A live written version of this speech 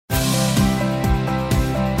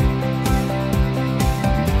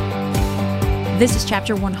This is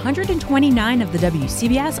chapter 129 of the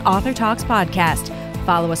WCBS Author Talks podcast.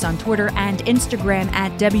 Follow us on Twitter and Instagram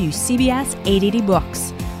at WCBS 880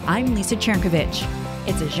 Books. I'm Lisa Chernkovich.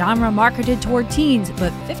 It's a genre marketed toward teens,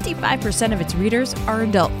 but 55% of its readers are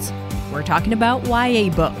adults. We're talking about YA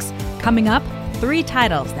books. Coming up, 3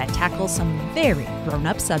 titles that tackle some very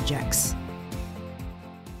grown-up subjects.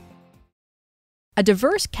 A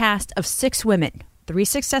diverse cast of 6 women, 3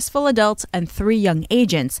 successful adults, and 3 young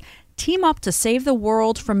agents team up to save the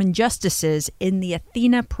world from injustices in the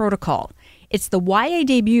Athena Protocol. It's the YA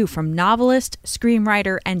debut from novelist,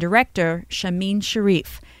 screenwriter, and director Shameen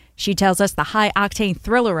Sharif. She tells us the high-octane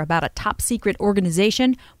thriller about a top-secret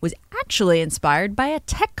organization was actually inspired by a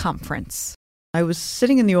tech conference. I was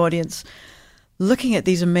sitting in the audience looking at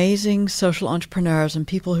these amazing social entrepreneurs and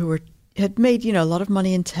people who had made, a lot of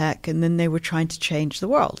money in tech, and then they were trying to change the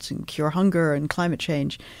world and cure hunger and climate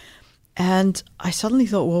change. And I suddenly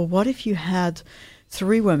thought, well, what if you had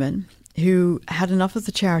 3 women who had enough of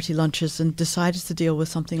the charity lunches and decided to deal with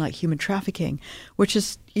something like human trafficking, which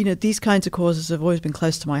is, these kinds of causes have always been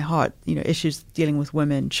close to my heart, issues dealing with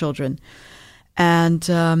women, children. And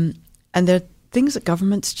they're things that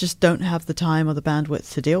governments just don't have the time or the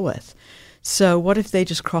bandwidth to deal with. So what if they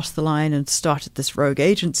just crossed the line and started this rogue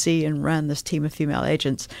agency and ran this team of female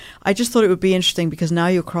agents? I just thought it would be interesting because now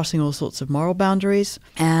you're crossing all sorts of moral boundaries.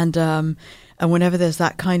 And whenever there's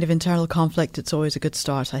that kind of internal conflict, it's always a good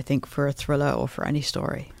start, I think, for a thriller or for any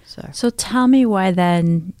story. So tell me why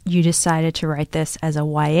then you decided to write this as a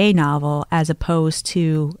YA novel as opposed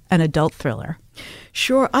to an adult thriller.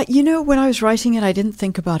 Sure. When I was writing it, I didn't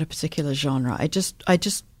think about a particular genre. I just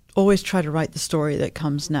always try to write the story that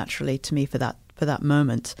comes naturally to me for that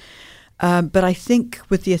moment. But I think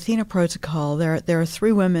with the Athena Protocol, there are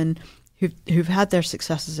 3 women who've had their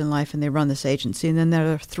successes in life and they run this agency, and then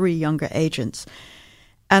there are 3 younger agents.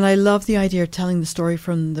 And I love the idea of telling the story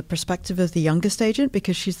from the perspective of the youngest agent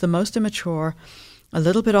because she's the most immature, a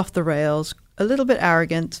little bit off the rails, a little bit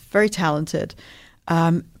arrogant, very talented.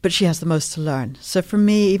 But she has the most to learn. So for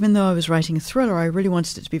me, even though I was writing a thriller, I really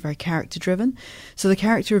wanted it to be very character-driven. So the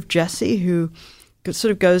character of Jessie, who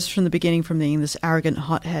sort of goes from the beginning from being this arrogant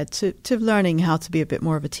hothead to learning how to be a bit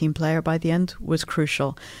more of a team player by the end, was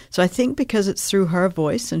crucial. So I think because it's through her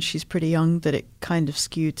voice, and she's pretty young, that it kind of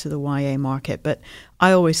skewed to the YA market. But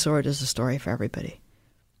I always saw it as a story for everybody.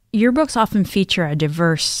 Your books often feature a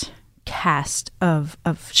diverse cast of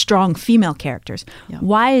strong female characters. Yeah.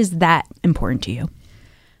 Why is that important to you?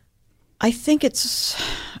 I think it's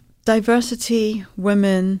diversity,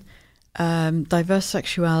 women, diverse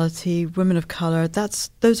sexuality, women of color.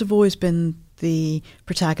 Those have always been the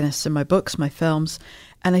protagonists in my books, my films.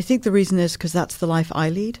 And I think the reason is because that's the life I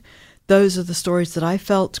lead. Those are the stories that I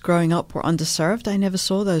felt growing up were underserved. I never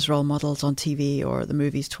saw those role models on TV or the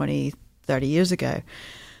movies 20, 30 years ago.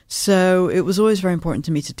 So it was always very important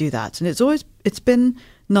to me to do that. And it's been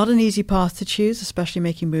not an easy path to choose, especially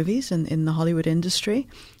making movies in the Hollywood industry.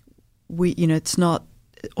 It's not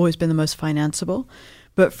always been the most financeable,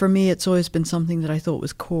 but for me, it's always been something that I thought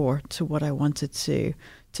was core to what I wanted to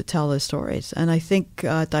tell those stories. And I think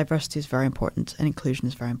diversity is very important and inclusion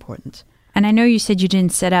is very important. And I know you said you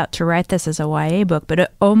didn't set out to write this as a YA book, but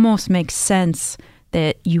it almost makes sense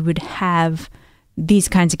that you would have these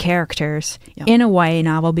kinds of characters in a YA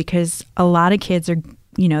novel because a lot of kids are,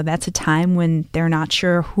 that's a time when they're not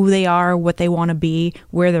sure who they are, what they want to be,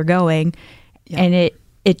 where they're going. Yeah. And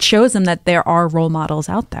it shows them that there are role models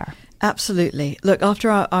out there. Absolutely. Look,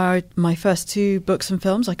 after my first 2 books and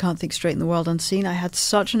films, I Can't Think Straight in the World Unseen, I had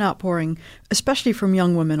such an outpouring, especially from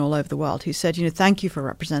young women all over the world who said, thank you for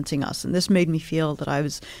representing us. And this made me feel that I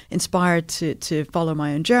was inspired to follow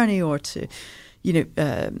my own journey or to,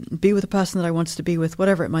 be with the person that I wanted to be with,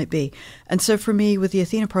 whatever it might be. And so for me, with the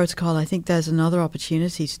Athena Protocol, I think there's another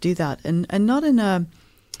opportunity to do that. And not in a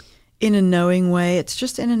knowing way, it's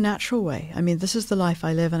just in a natural way. I mean, this is the life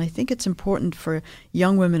I live, and I think it's important for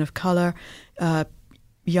young women of color,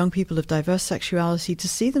 young people of diverse sexuality to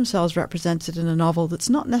see themselves represented in a novel that's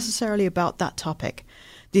not necessarily about that topic.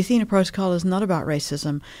 The Athena Protocol is not about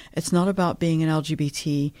racism. It's not about being an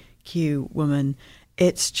LGBTQ woman.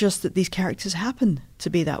 It's just that these characters happen to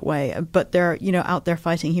be that way, but they're, out there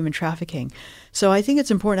fighting human trafficking. So I think it's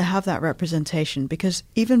important to have that representation because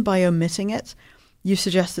even by omitting it, you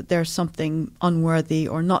suggest that there's something unworthy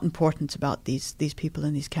or not important about these people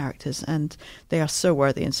and these characters, and they are so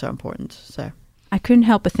worthy and so important. So I couldn't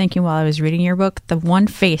help but thinking while I was reading your book, the one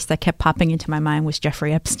face that kept popping into my mind was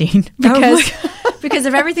Jeffrey Epstein because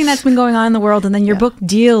of everything that's been going on in the world. And then your book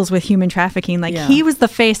deals with human trafficking. He was the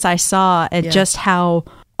face I saw at just how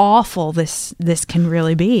awful this can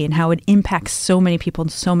really be and how it impacts so many people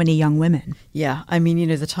and so many young women. Yeah, I mean,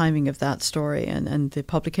 the timing of that story and the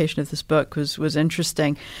publication of this book was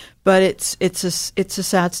interesting, but it's a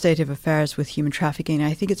sad state of affairs with human trafficking.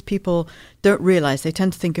 I think it's people don't realize, they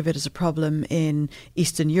tend to think of it as a problem in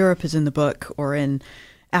Eastern Europe, as in the book, or in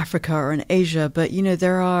Africa or in Asia, but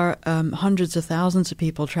there are hundreds of thousands of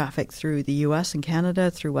people trafficked through the US and Canada,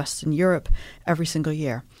 through Western Europe every single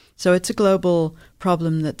year. So it's a global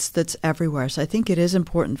problem that's everywhere. So I think it is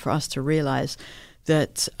important for us to realize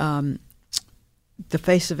that the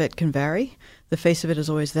face of it can vary. The face of it is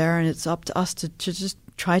always there, and it's up to us to just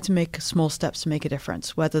try to make small steps to make a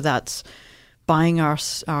difference, whether that's buying our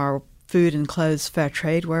food and clothes fair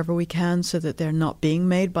trade wherever we can so that they're not being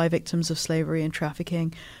made by victims of slavery and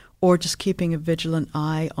trafficking, or just keeping a vigilant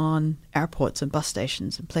eye on airports and bus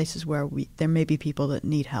stations and places where there may be people that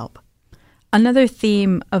need help. Another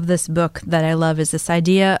theme of this book that I love is this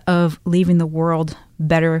idea of leaving the world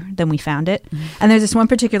better than we found it. Mm-hmm. And there's this one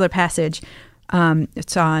particular passage.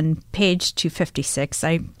 It's on page 256.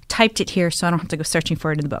 I typed it here so I don't have to go searching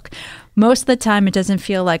for it in the book. Most of the time, it doesn't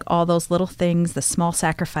feel like all those little things, the small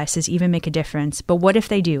sacrifices, even make a difference. But what if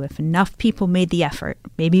they do? If enough people made the effort,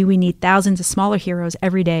 maybe we need thousands of smaller heroes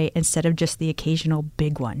every day instead of just the occasional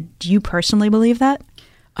big one. Do you personally believe that?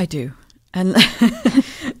 I do. And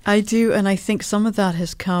I do. And I think some of that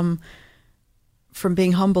has come from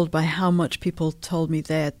being humbled by how much people told me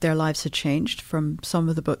that their lives had changed from some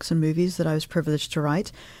of the books and movies that I was privileged to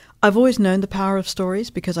write. I've always known the power of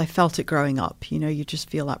stories because I felt it growing up. You just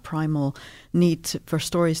feel that primal need for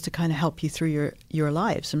stories to kind of help you through your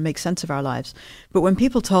lives and make sense of our lives. But when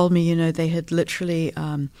people told me, they had literally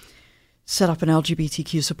set up an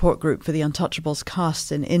LGBTQ support group for the Untouchables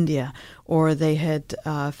cast in India, or they had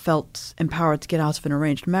felt empowered to get out of an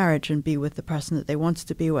arranged marriage and be with the person that they wanted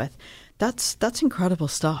to be with, that's incredible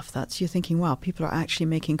stuff. You're thinking, wow, people are actually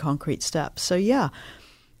making concrete steps. So yeah.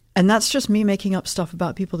 And that's just me making up stuff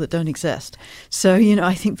about people that don't exist. So,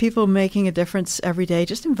 I think people making a difference every day,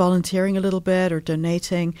 just in volunteering a little bit or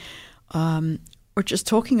donating, or just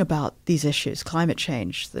talking about these issues, climate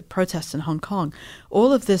change, the protests in Hong Kong,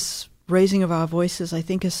 all of this raising of our voices, I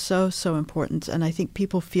think is so, so important. And I think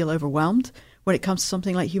people feel overwhelmed when it comes to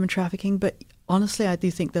something like human trafficking. But honestly, I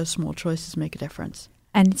do think those small choices make a difference.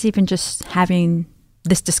 And it's even just having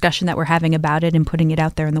this discussion that we're having about it and putting it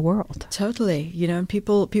out there in the world. Totally. And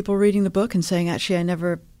people reading the book and saying, actually, I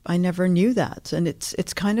never knew that. And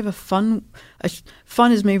it's kind of fun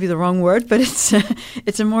is maybe the wrong word, but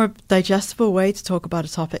it's a more digestible way to talk about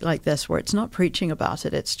a topic like this, where it's not preaching about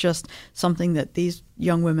it. It's just something that these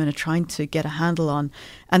young women are trying to get a handle on,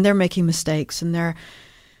 and they're making mistakes, and they're,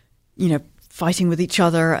 fighting with each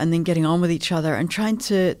other and then getting on with each other and trying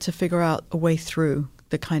to figure out a way through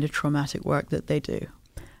the kind of traumatic work that they do.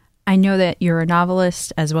 I know that you're a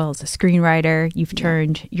novelist as well as a screenwriter. You've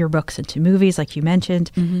turned your books into movies, like you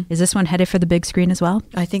mentioned. Mm-hmm. Is this one headed for the big screen as well?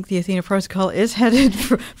 I think the Athena Protocol is headed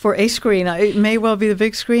for a screen. It may well be the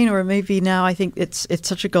big screen, or it may be now. I think it's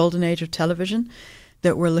such a golden age of television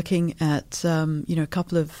that we're looking at. A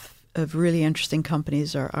couple of really interesting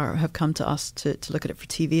companies have come to us to look at it for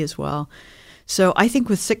TV as well. So I think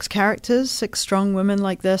with 6 characters, 6 strong women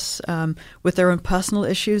like this, with their own personal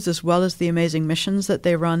issues as well as the amazing missions that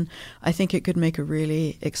they run, I think it could make a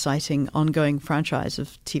really exciting ongoing franchise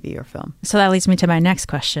of TV or film. So that leads me to my next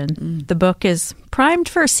question. The book is primed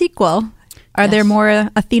for a sequel. Are there more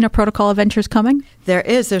Athena Protocol adventures coming? There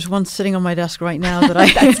is. There's one sitting on my desk right now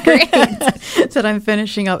that That's great. that I'm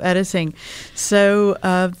finishing up editing. So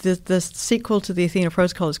the sequel to the Athena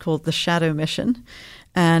Protocol is called The Shadow Mission.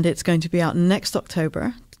 And it's going to be out next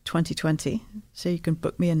October, 2020. So you can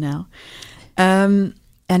book me in now. And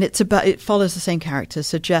it follows the same characters.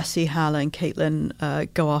 So Jessie, Hala, and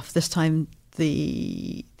Caitlin go off. This time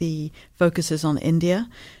the focus is on India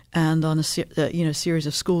and on a series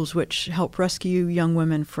of schools which help rescue young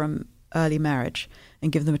women from early marriage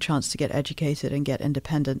and give them a chance to get educated and get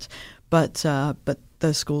independent. But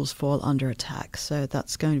those schools fall under attack. So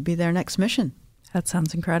that's going to be their next mission. That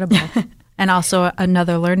sounds incredible. And also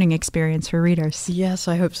another learning experience for readers. Yes,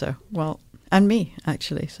 I hope so. Well, and me,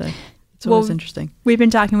 actually. So it's always interesting. We've been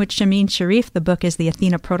talking with Shameen Sharif. The book is The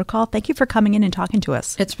Athena Protocol. Thank you for coming in and talking to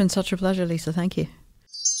us. It's been such a pleasure, Lisa. Thank you.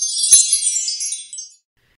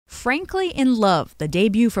 Frankly in Love, the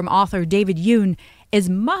debut from author David Yoon, is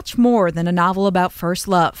much more than a novel about first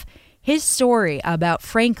love. His story about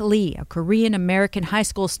Frank Lee, a Korean-American high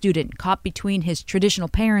school student caught between his traditional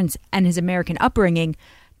parents and his American upbringing,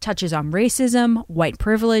 touches on racism, white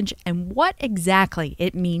privilege, and what exactly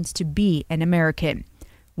it means to be an American.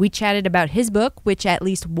 We chatted about his book, which at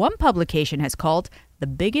least one publication has called the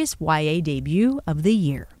biggest YA debut of the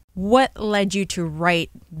year. What led you to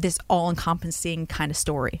write this all-encompassing kind of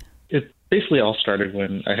story? It basically all started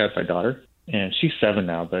when I had my daughter, and she's 7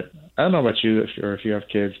 now, but I don't know about you if you have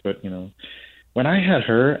kids, but, when I had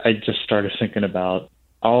her, I just started thinking about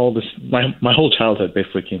all this. My whole childhood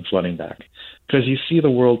basically came flooding back, because you see the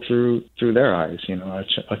world through their eyes,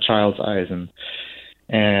 a child's eyes,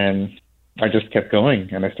 and I just kept going,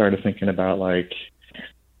 and I started thinking about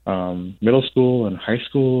middle school and high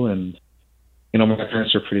school, and my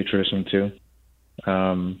parents are pretty traditional too.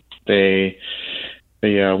 They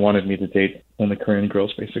wanted me to date only Korean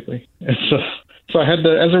girls, basically, and so I had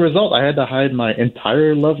to, as a result, I had to hide my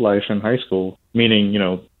entire love life in high school, meaning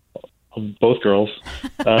both girls,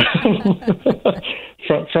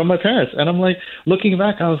 from my parents. And I'm like, looking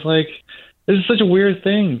back, I was like, this is such a weird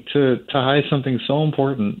thing to hide something so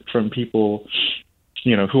important from people,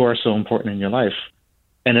 who are so important in your life.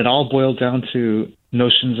 And it all boiled down to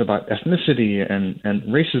notions about ethnicity and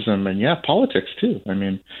racism and, politics too. I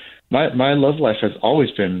mean, my love life has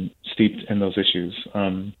always been steeped in those issues.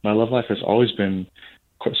 My love life has always been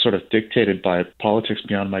sort of dictated by politics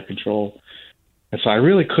beyond my control. And so I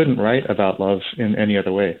really couldn't write about love in any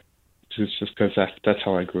other way, just because that's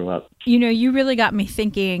how I grew up. You really got me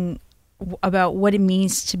thinking about what it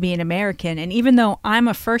means to be an American. And even though I'm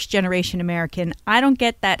a first-generation American, I don't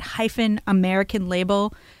get that hyphen American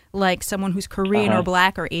label like someone who's Korean or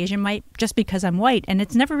Black or Asian might, just because I'm white. And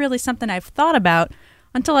it's never really something I've thought about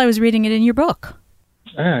until I was reading it in your book.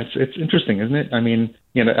 Yeah, it's interesting, isn't it? I mean,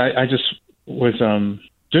 I just was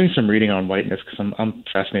doing some reading on whiteness, because I'm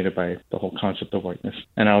fascinated by the whole concept of whiteness.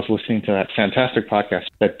 And I was listening to that fantastic podcast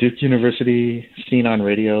that Duke University, Seen on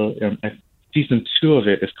Radio, season 2 of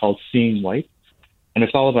it is called Seeing White. And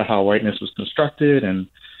it's all about how whiteness was constructed and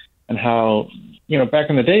how, back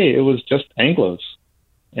in the day, it was just Anglos.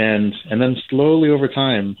 And then slowly over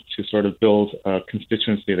time, to sort of build a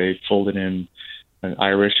constituency, they folded in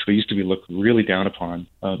Irish, who used to be looked really down upon,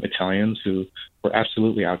 Italians, who were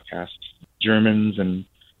absolutely outcasts, Germans and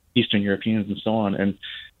Eastern Europeans and so on. And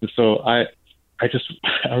so I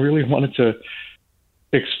really wanted to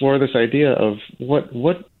explore this idea of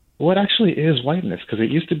what actually is whiteness, because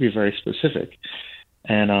it used to be very specific.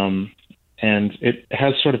 And it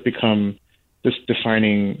has sort of become this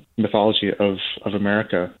defining mythology of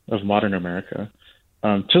America, of modern America,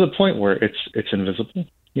 to the point where it's invisible,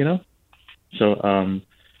 So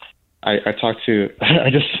I talked to,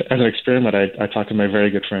 as an experiment, I talked to my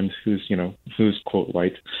very good friend who's quote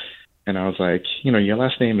white. And I was like, your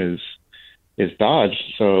last name is Dodge.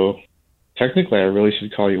 So technically I really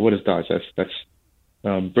should call you, what is Dodge? That's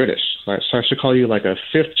British. So I should call you like a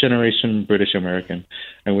 5th generation British American.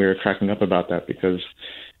 And we were cracking up about that, because,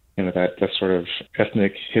 that sort of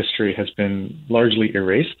ethnic history has been largely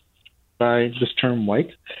erased by this term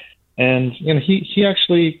white. And, he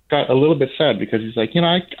actually got a little bit sad, because he's like,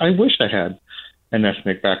 I wish I had an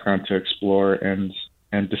ethnic background to explore and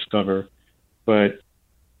discover, but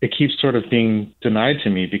it keeps sort of being denied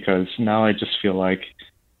to me, because now I just feel like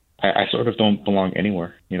I sort of don't belong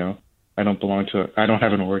anywhere, I don't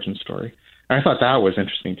have an origin story. And I thought that was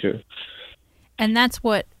interesting too. And that's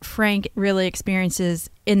what Frank really experiences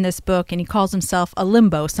in this book. And he calls himself a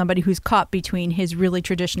limbo, somebody who's caught between his really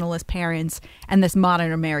traditionalist parents and this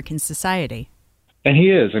modern American society. And he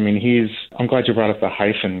is. I mean, I'm glad you brought up the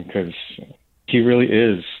hyphen, because he really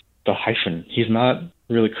is the hyphen. He's not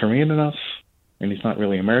really Korean enough, and he's not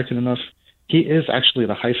really American enough. He is actually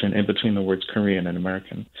the hyphen in between the words Korean and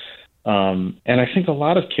American. And I think a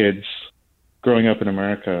lot of kids growing up in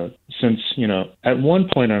America, since, at one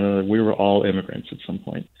point or another, we were all immigrants at some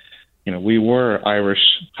point. We were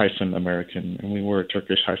Irish-American, and we were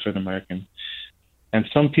Turkish-American. And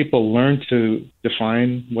some people learned to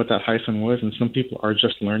define what that hyphen was, and some people are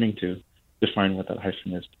just learning to define what that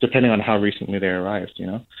hyphen is, depending on how recently they arrived,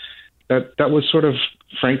 That was sort of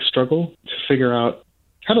Frank's struggle to figure out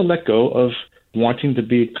how to let go of wanting to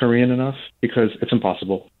be Korean enough, because it's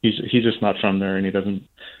impossible. He's just not from there, and he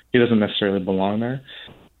doesn't necessarily belong there.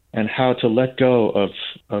 And how to let go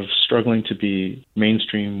of struggling to be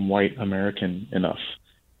mainstream white American enough,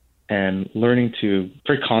 and learning to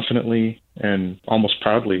very confidently and almost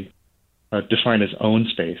proudly define his own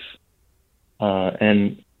space,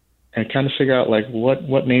 and kind of figure out like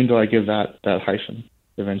what name do I give that hyphen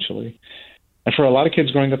eventually. And for a lot of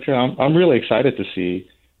kids growing up here, I'm really excited to see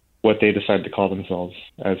what they decide to call themselves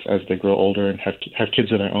as they grow older and have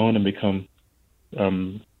kids of their own and become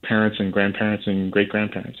parents and grandparents and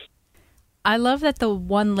great-grandparents. I love that the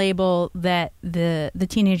one label that the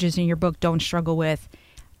teenagers in your book don't struggle with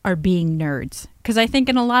are being nerds? Because I think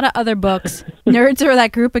in a lot of other books, nerds are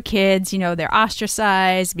that group of kids, they're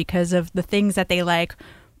ostracized because of the things that they like.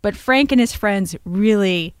 But Frank and his friends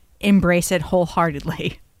really embrace it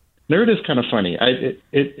wholeheartedly. Nerd is kind of funny.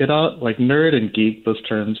 It all, like nerd and geek, those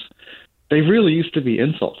terms, they really used to be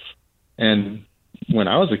insults. And when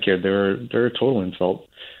I was a kid, they're a total insult.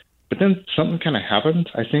 But then something kind of happened.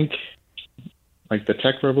 I think like the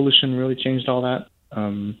tech revolution really changed all that.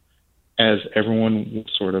 As everyone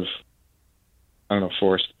sort of, I don't know,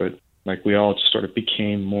 forced, but like we all just sort of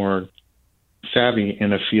became more savvy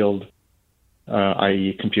in a field,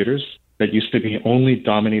 i.e. computers, that used to be only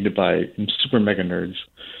dominated by super mega nerds.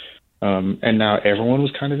 And now everyone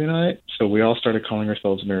was kind of in on it. So we all started calling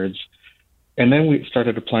ourselves nerds. And then we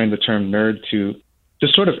started applying the term nerd to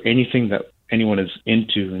just sort of anything that anyone is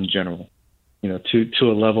into in general, to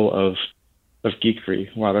a level of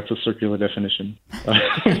geekery. Wow, that's a circular definition.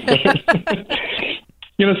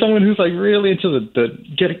 Someone who's like really into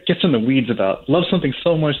gets in the weeds loves something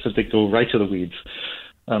so much that they go right to the weeds.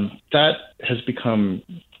 That has become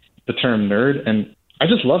the term nerd, and I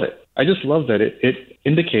just love it. I just love that it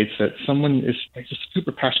indicates that someone is like just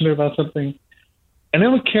super passionate about something, and they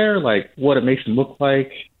don't care like what it makes them look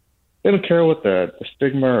like. They don't care what the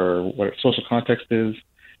stigma or what its social context is.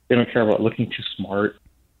 They don't care about looking too smart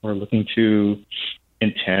or looking too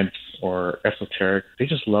intense or esoteric. They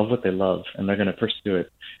just love what they love, and they're going to pursue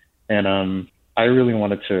it. And I really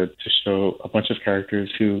wanted to show a bunch of characters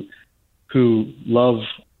who love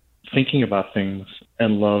thinking about things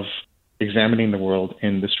and love examining the world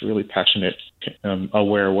in this really passionate,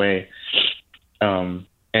 aware way.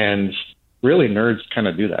 And really, nerds kind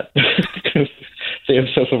of do that because they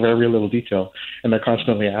obsess over every little detail, and they're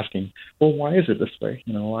constantly asking, well, why is it this way?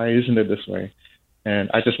 Why isn't it this way? And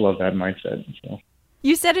I just love that mindset. So.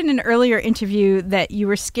 You said in an earlier interview that you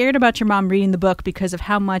were scared about your mom reading the book because of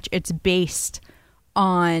how much it's based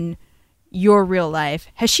on your real life.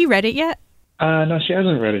 Has she read it yet? No, she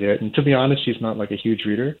hasn't read it yet. And to be honest, she's not like a huge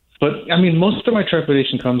reader. But I mean, most of my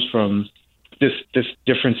trepidation comes from this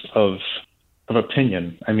difference of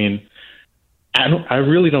opinion. I mean, I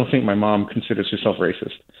really don't think my mom considers herself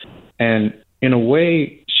racist. And in a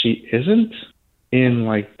way, she isn't in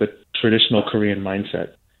like the traditional Korean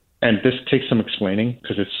mindset. And this takes some explaining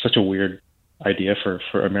because it's such a weird idea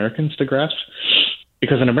for Americans to grasp.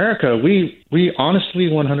 Because in America, we honestly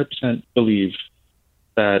 100% believe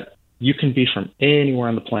that you can be from anywhere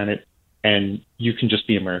on the planet and you can just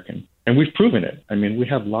be American. And we've proven it. I mean, we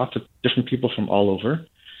have lots of different people from all over.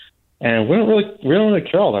 And we don't really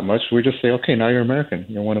care all that much. We just say, okay, now you're American.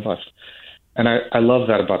 You're one of us. And I love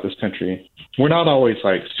that about this country. We're not always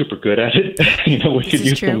like super good at it. We could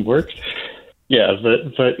use some work. Yeah,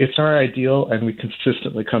 but it's our ideal, and we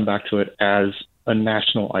consistently come back to it as a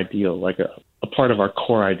national ideal, like a part of our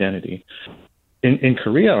core identity. In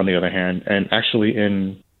Korea, on the other hand, and actually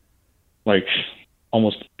in like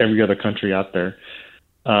almost every other country out there,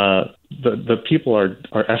 the people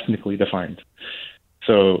are ethnically defined.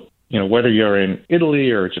 So, whether you're in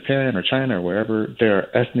Italy or Japan or China or wherever, they are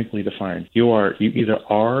ethnically defined. You either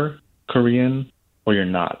are Korean or you're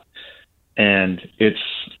not. And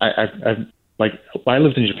I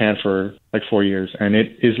lived in Japan for like 4 years, and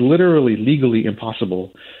it is literally legally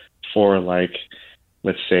impossible for like,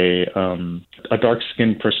 let's say, a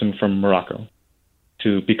dark-skinned person from Morocco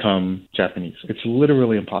to become Japanese. It's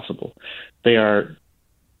literally impossible.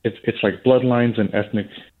 It's like bloodlines and ethnic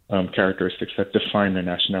characteristics that define their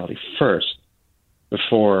nationality first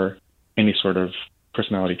before any sort of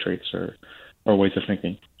personality traits or ways of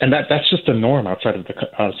thinking. And that's just the norm outside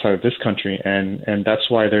of this country. And that's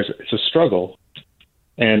why it's a struggle.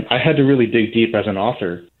 And I had to really dig deep as an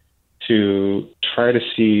author to try to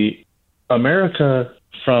see America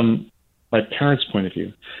from my parents' point of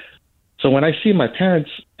view. So when I see my parents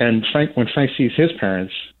and when Frank sees his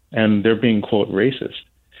parents and they're being, quote, racist,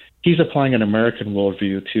 he's applying an American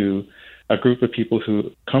worldview to a group of people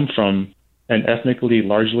who come from an ethnically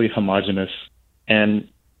largely homogenous and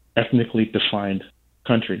ethnically defined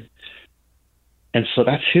country. And so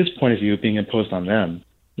that's his point of view being imposed on them.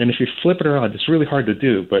 And if you flip it around, it's really hard to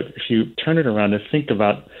do, but if you turn it around and think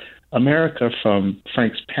about America from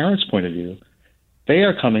Frank's parents' point of view, they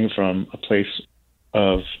are coming from a place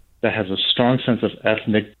that has a strong sense of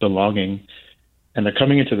ethnic belonging, and they're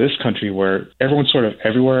coming into this country where everyone's sort of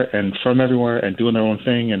everywhere and from everywhere and doing their own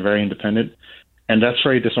thing and very independent, and that's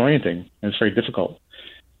very disorienting and it's very difficult.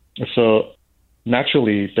 And so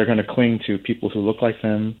naturally, they're going to cling to people who look like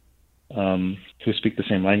them, who speak the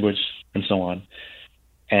same language, and so on.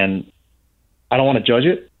 And I don't want to judge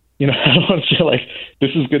it. I don't want to feel like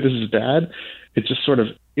this is good, this is bad. It just sort of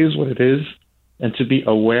is what it is. And to be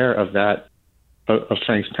aware of that, of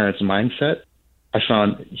Frank's parents' mindset, I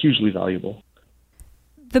found hugely valuable.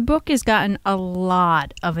 The book has gotten a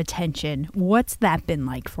lot of attention. What's that been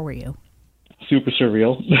like for you? Super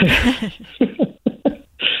surreal.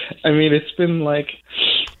 I mean, it's been like,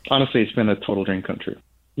 honestly, it's been a total dream come true.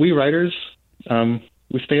 We writers,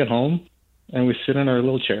 we stay at home and we sit in our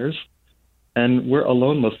little chairs and we're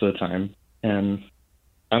alone most of the time. And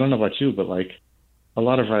I don't know about you, but like a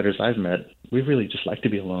lot of writers I've met, we really just like to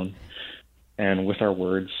be alone and with our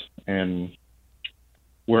words, and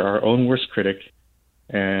we're our own worst critic.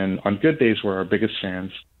 And on good days, we're our biggest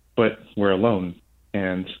fans, but we're alone.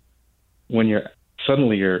 And when you're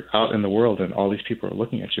out in the world and all these people are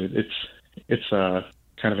looking at you, it's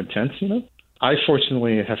kind of intense, you know? I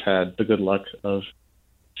fortunately have had the good luck of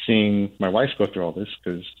seeing my wife go through all this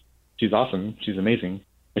because she's awesome. She's amazing.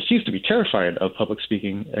 And she used to be terrified of public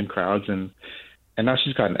speaking in crowds, and now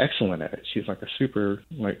she's gotten excellent at it. She's like a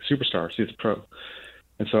superstar. She's a pro.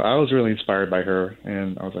 And so I was really inspired by her,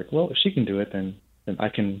 and I was like, well, if she can do it, then I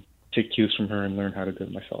can take cues from her and learn how to do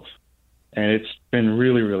it myself. And it's been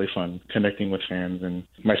really, really fun connecting with fans. And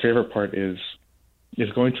my favorite part is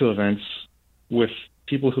going to events with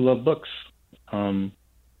people who love books.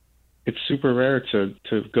 It's super rare to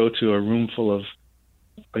go to a room full of,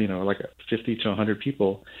 like 50 to 100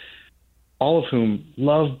 people, all of whom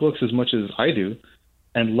love books as much as I do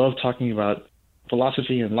and love talking about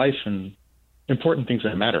philosophy and life and important things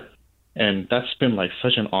that matter. And that's been like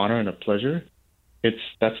such an honor and a pleasure.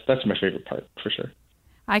 That's my favorite part for sure.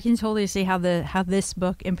 I can totally see how this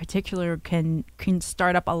book in particular can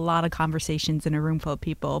start up a lot of conversations in a room full of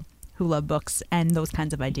people who love books and those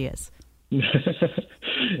kinds of ideas.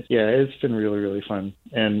 Yeah, it's been really, really fun.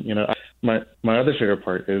 And, my other favorite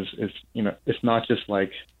part is, it's not just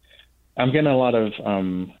like I'm getting a lot of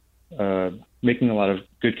making a lot of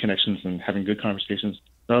good connections and having good conversations,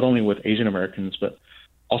 not only with Asian Americans, but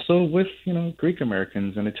also with, Greek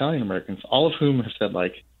Americans and Italian Americans, all of whom have said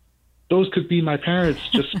like, those could be my parents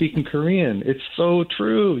just speaking Korean. It's so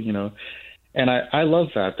true, And I love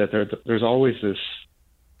that there's always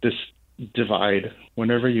this divide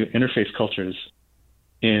whenever you interface cultures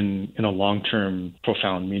in a long-term,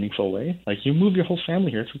 profound, meaningful way. Like you move your whole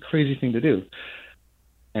family here. It's a crazy thing to do.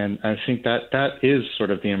 And I think that is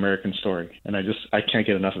sort of the American story. And I can't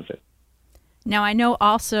get enough of it. Now, I know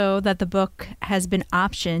also that the book has been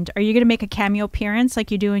optioned. Are you going to make a cameo appearance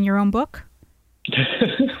like you do in your own book?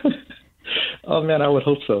 Oh, man, I would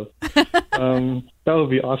hope so. That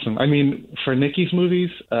would be awesome. I mean, for Nikki's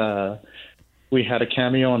movies, we had a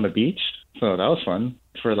cameo on the beach. So that was fun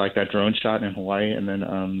for like that drone shot in Hawaii. And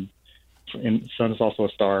then in Sun Is Also a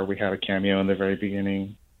Star, we had a cameo in the very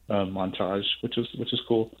beginning montage, which was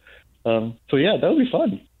cool. So, yeah, that would be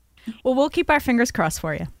fun. Well, we'll keep our fingers crossed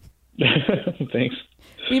for you. Thanks.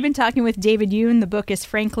 We've been talking with David Yoon. The book is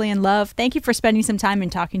Frankly in Love. Thank you for spending some time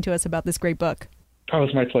and talking to us about this great book. Oh,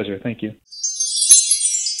 it's my pleasure. Thank you.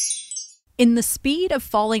 In The Speed of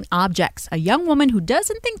Falling Objects, a young woman who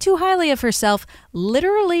doesn't think too highly of herself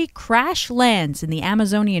literally crash lands in the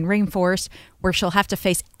Amazonian rainforest, where she'll have to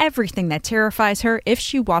face everything that terrifies her if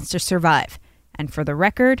she wants to survive. And for the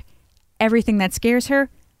record, everything that scares her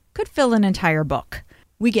could fill an entire book.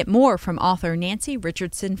 We get more from author Nancy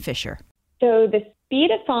Richardson Fisher. So The Speed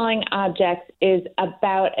of Falling Objects is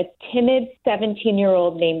about a timid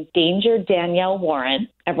 17-year-old named Danger Danielle Warren.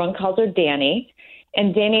 Everyone calls her Danny.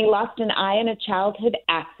 And Danny lost an eye in a childhood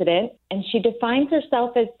accident, and she defines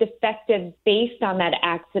herself as defective based on that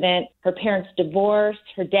accident, her parents' divorce,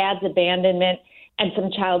 her dad's abandonment, and some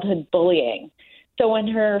childhood bullying. So when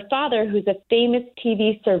her father, who's a famous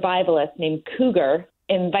TV survivalist named Cougar,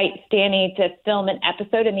 invites Danny to film an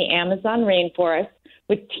episode in the Amazon rainforest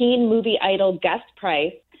with teen movie idol Gus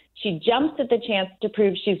Price, she jumps at the chance to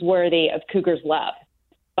prove she's worthy of Cougar's love.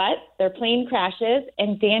 But their plane crashes,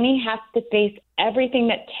 and Danny has to face everything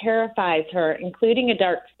that terrifies her, including a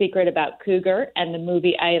dark secret about Cougar and the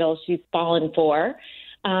movie idol she's fallen for,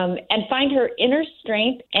 and find her inner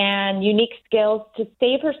strength and unique skills to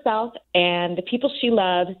save herself and the people she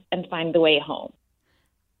loves and find the way home.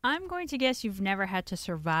 I'm going to guess you've never had to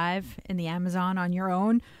survive in the Amazon on your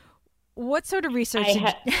own. What sort of research did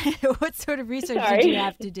you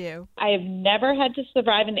have to do? I have never had to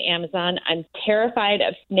survive in the Amazon. I'm terrified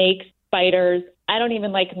of snakes, spiders. I don't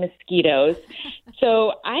even like mosquitoes.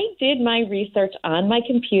 So I did my research on my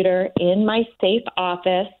computer in my safe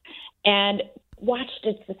office and watched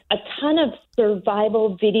a ton of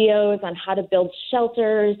survival videos on how to build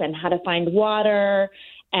shelters and how to find water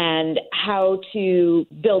and how to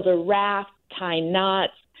build a raft, tie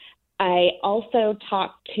knots. I also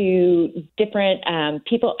talk to different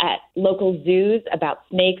people at local zoos about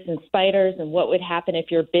snakes and spiders and what would happen if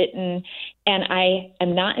you're bitten. And I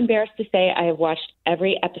am not embarrassed to say I have watched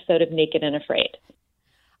every episode of Naked and Afraid.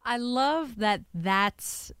 I love that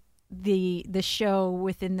that's the show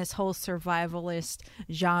within this whole survivalist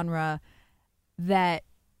genre that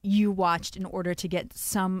you watched in order to get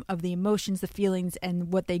some of the emotions, the feelings,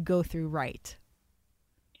 and what they go through right.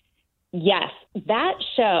 Yes, that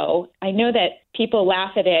show, I know that people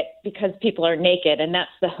laugh at it because people are naked, and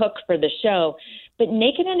that's the hook for the show. But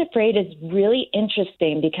Naked and Afraid is really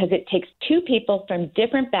interesting because it takes two people from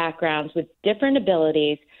different backgrounds with different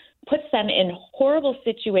abilities, puts them in horrible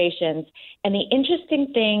situations, and the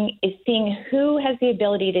interesting thing is seeing who has the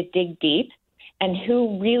ability to dig deep and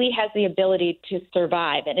who really has the ability to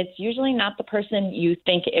survive. And it's usually not the person you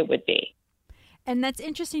think it would be. And that's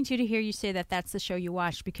interesting, too, to hear you say that that's the show you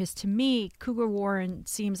watched, because to me, Cougar Warren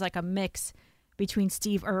seems like a mix between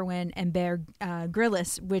Steve Irwin and Bear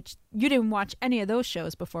Grylls, which you didn't watch any of those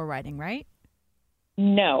shows before writing, right?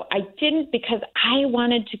 No, I didn't, because I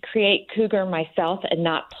wanted to create Cougar myself and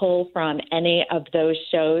not pull from any of those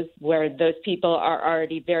shows where those people are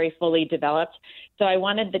already very fully developed. So I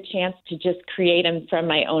wanted the chance to just create them from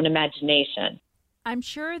my own imagination. I'm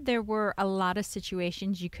sure there were a lot of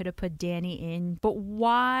situations you could have put Danny in, but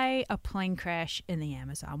why a plane crash in the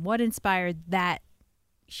Amazon? What inspired that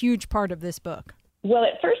huge part of this book? Well,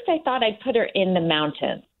 at first I thought I'd put her in the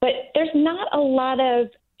mountains, but there's not a lot of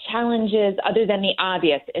challenges other than the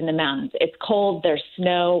obvious in the mountains. It's cold, there's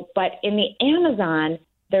snow, but in the Amazon,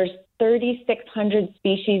 there's 3,600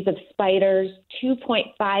 species of spiders,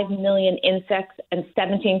 2.5 million insects, and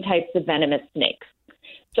 17 types of venomous snakes.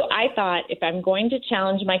 So I thought if I'm going to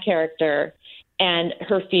challenge my character and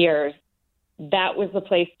her fears, that was the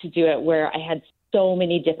place to do it, where I had so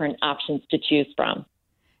many different options to choose from.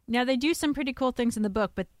 Now, they do some pretty cool things in the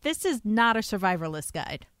book, but this is not a survivalist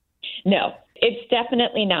guide. No, it's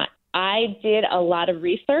definitely not. I did a lot of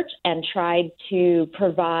research and tried to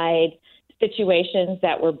provide situations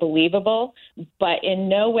that were believable, but in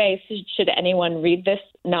no way should anyone read this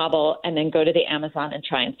novel and then go to the Amazon and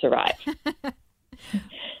try and survive.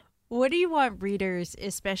 What do you want readers,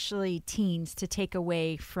 especially teens, to take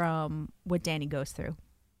away from what Danny goes through?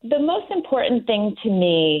 The most important thing to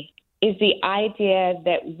me is the idea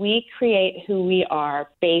that we create who we are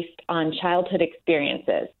based on childhood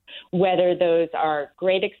experiences, whether those are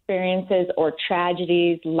great experiences or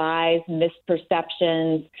tragedies, lies,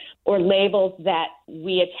 misperceptions, or labels that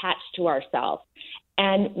we attach to ourselves.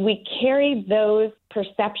 And we carry those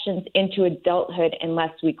perceptions into adulthood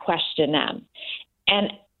unless we question them.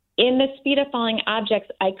 And in The Speed of Falling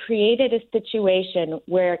Objects, I created a situation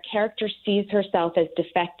where a character sees herself as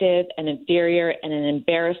defective and inferior and an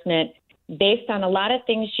embarrassment based on a lot of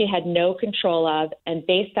things she had no control of and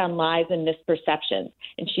based on lies and misperceptions.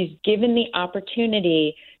 And she's given the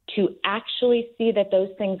opportunity to actually see that those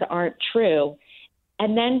things aren't true,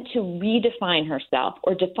 and then to redefine herself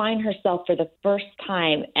or define herself for the first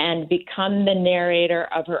time and become the narrator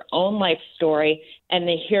of her own life story and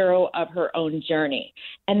the hero of her own journey.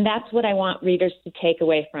 And that's what I want readers to take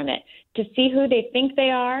away from it, to see who they think they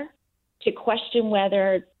are, to question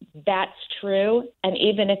whether that's true, and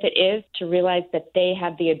even if it is, to realize that they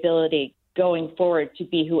have the ability going forward to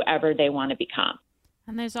be whoever they want to become.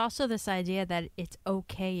 And there's also this idea that it's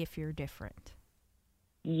okay if you're different.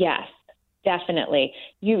 Yes. Definitely.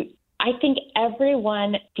 I think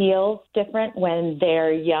everyone feels different when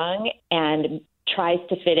they're young and tries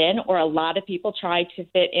to fit in, or a lot of people try to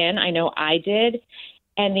fit in. I know I did.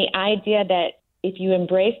 And the idea that if you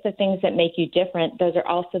embrace the things that make you different, those are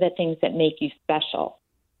also the things that make you special.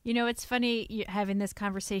 You know, it's funny having this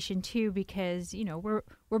conversation, too, because, you know,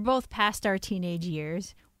 we're both past our teenage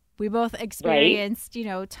years. We both experienced,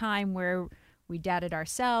 right, time where we doubted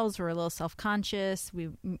ourselves, we're a little self-conscious,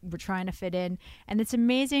 we're trying to fit in. And it's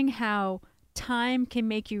amazing how time can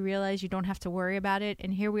make you realize you don't have to worry about it.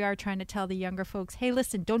 And here we are trying to tell the younger folks, hey,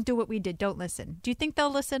 listen, don't do what we did. Don't listen. Do you think they'll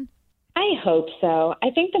listen? I hope so. I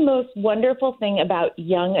think the most wonderful thing about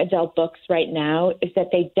young adult books right now is that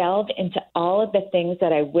they delve into all of the things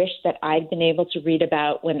that I wish that I'd been able to read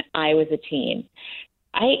about when I was a teen.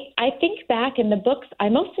 I think back in the books, I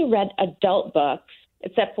mostly read adult books,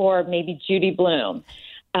 except for maybe Judy Blume.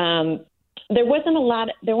 There weren't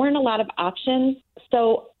a lot of options.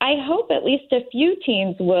 So I hope at least a few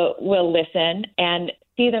teens will listen and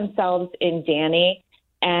see themselves in Danny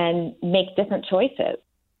and make different choices.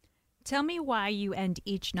 Tell me why you end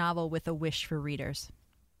each novel with a wish for readers.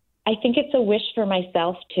 I think it's a wish for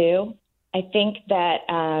myself, too. I think that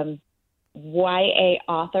YA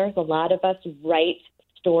authors, a lot of us write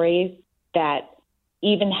stories that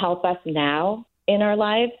even help us now in our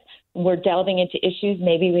lives. We're delving into issues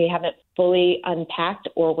maybe we haven't fully unpacked,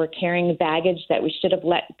 or we're carrying baggage that we should have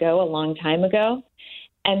let go a long time ago.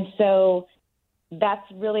 And so that's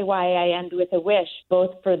really why I end with a wish,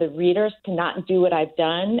 both for the readers to not do what I've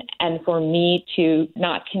done and for me to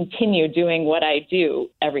not continue doing what I do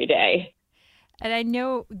every day. And I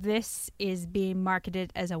know this is being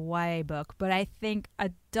marketed as a YA book, but I think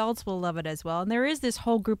adults will love it as well. And there is this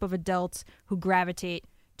whole group of adults who gravitate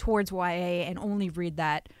towards YA and only read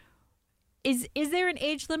that. Is there an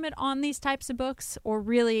age limit on these types of books, or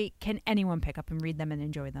really can anyone pick up and read them and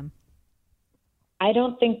enjoy them? I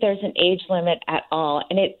don't think there's an age limit at all.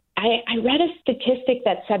 And I read a statistic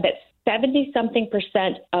that said that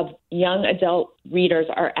 70-something% of young adult readers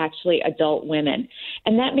are actually adult women.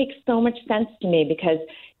 And that makes so much sense to me, because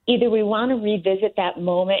either we want to revisit that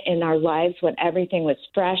moment in our lives when everything was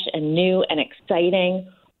fresh and new and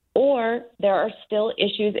exciting, or there are still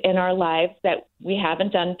issues in our lives that we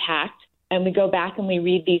haven't unpacked, and we go back and we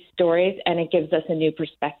read these stories and it gives us a new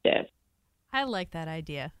perspective. I like that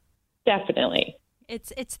idea. Definitely.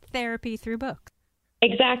 It's therapy through books.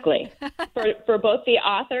 Exactly. for both the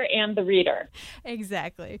author and the reader.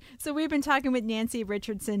 Exactly. So we've been talking with Nancy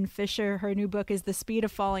Richardson Fisher. Her new book is The Speed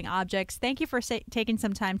of Falling Objects. Thank you for taking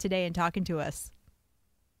some time today and talking to us.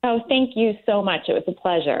 Oh, thank you so much. It was a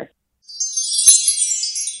pleasure.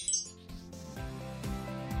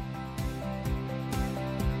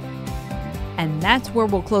 And that's where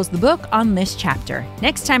we'll close the book on this chapter.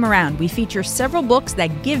 Next time around, we feature several books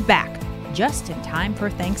that give back just in time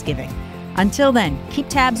for Thanksgiving. Until then, keep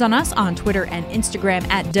tabs on us on Twitter and Instagram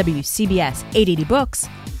at WCBS 880 Books.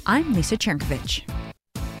 I'm Lisa Chernkovich.